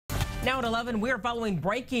Now at 11, we are following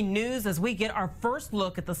breaking news as we get our first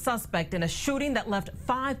look at the suspect in a shooting that left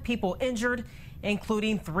 5 people injured,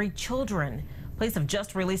 including 3 children. Police have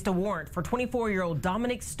just released a warrant for 24-year-old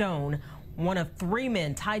Dominic Stone, one of 3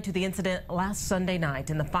 men tied to the incident last Sunday night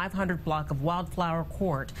in the 500 block of Wildflower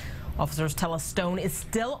Court. Officers tell us Stone is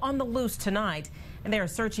still on the loose tonight, and they are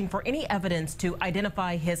searching for any evidence to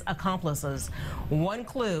identify his accomplices. One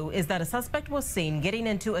clue is that a suspect was seen getting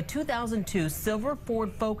into a 2002 silver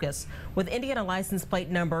Ford Focus with Indiana license plate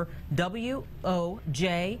number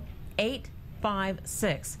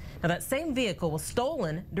WOJ856. Now, that same vehicle was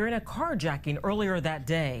stolen during a carjacking earlier that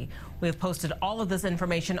day. We have posted all of this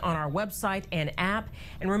information on our website and app.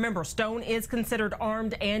 And remember, Stone is considered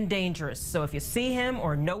armed and dangerous. So if you see him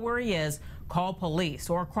or know where he is, call police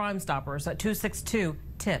or Crime Stoppers at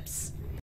 262-TIPS.